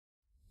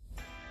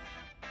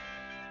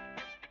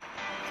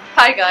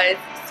Hi guys,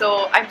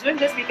 so I'm doing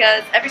this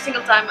because every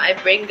single time I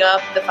bring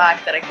up the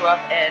fact that I grew up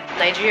in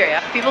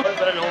Nigeria, people want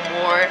to know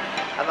more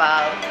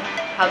about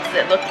how does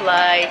it look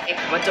like,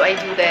 what do I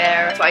do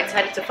there. So I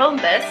decided to film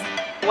this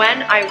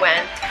when I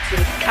went to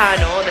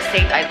Kano, the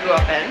state I grew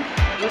up in.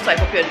 So I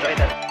hope you enjoyed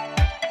it.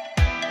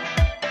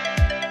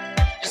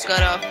 Just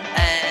got off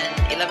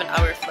an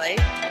 11-hour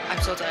flight.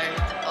 I'm so tired,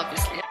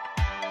 obviously.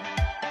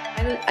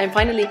 I'm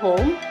finally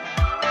home.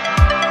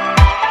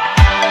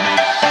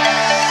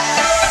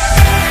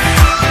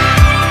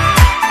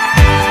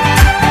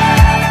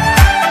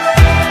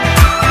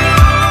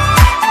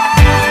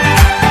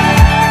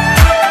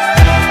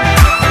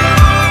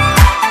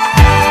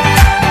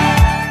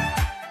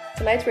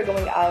 Tonight we're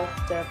going out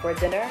for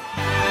dinner.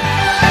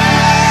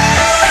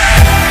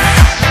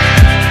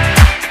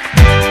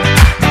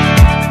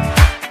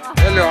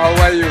 Hello, how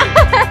are you?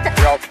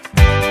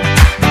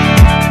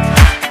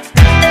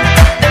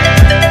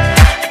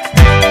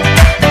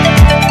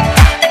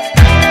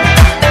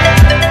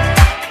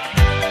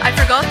 I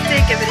forgot to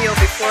take a video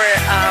before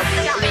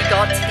we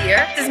got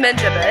here. This is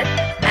Minjabit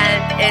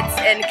and it's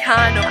in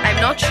Kano. I'm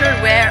not sure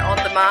where on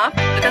the map,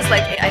 but that's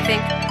like, I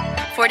think,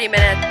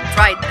 40-minute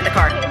ride in the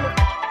car.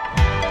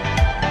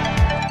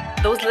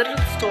 Those little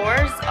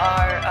stores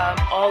are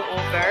all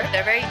over.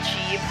 They're very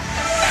cheap.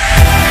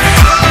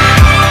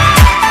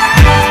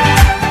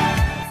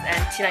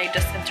 And Tina, you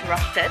just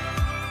interrupted.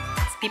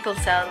 People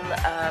sell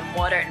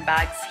water in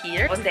bags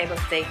here. I wasn't able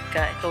to take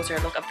a closer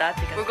look at that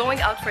because we're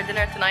going out for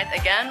dinner tonight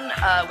again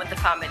with the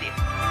family.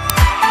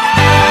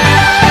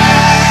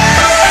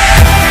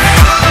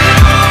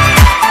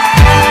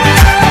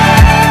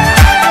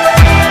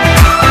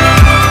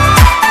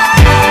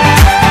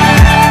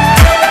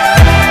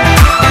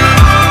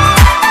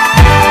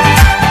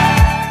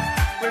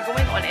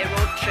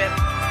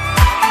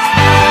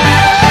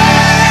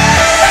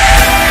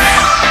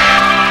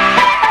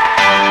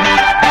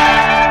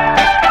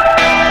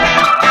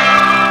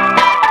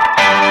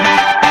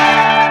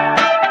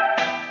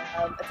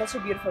 Such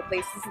a beautiful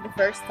place. This is the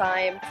first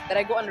time that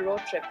I go on a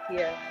road trip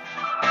here.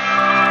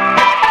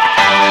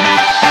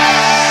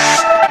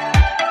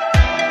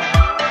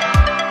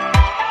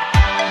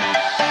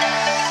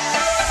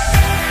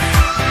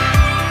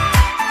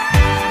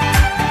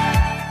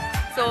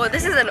 So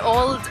this is an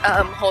old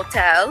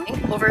hotel,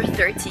 over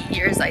 30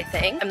 years I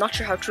think. I'm not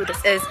sure how true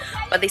this is,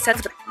 but they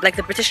said like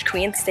the British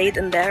Queen stayed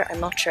in there. I'm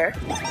not sure.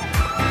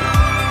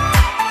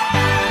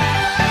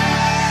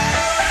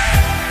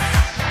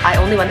 I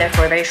only went there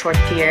for a very short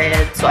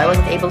period, so I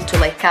wasn't able to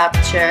like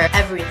capture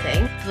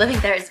everything. Living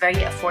there is very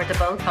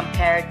affordable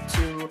compared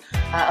to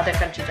other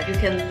countries. Like you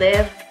can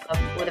live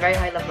with a very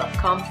high level of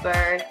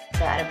comfort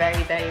at a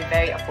very, very,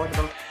 very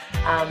affordable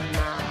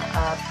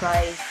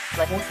price.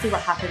 Like mostly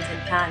what happens in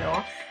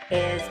Kano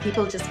is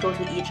people just go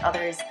to each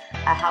other's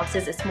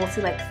houses. It's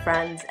mostly like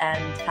friends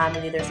and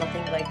family. There's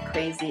nothing like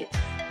crazy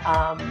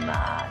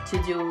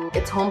to do.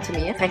 It's home to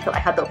me. Thankful I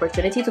had the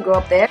opportunity to grow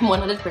up there. I'm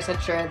 100%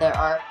 sure there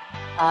are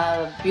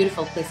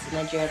beautiful places in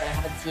Nigeria that I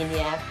haven't seen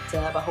yet,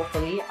 but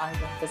hopefully I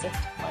will visit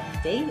one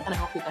day, and I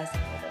hope you guys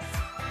enjoy it.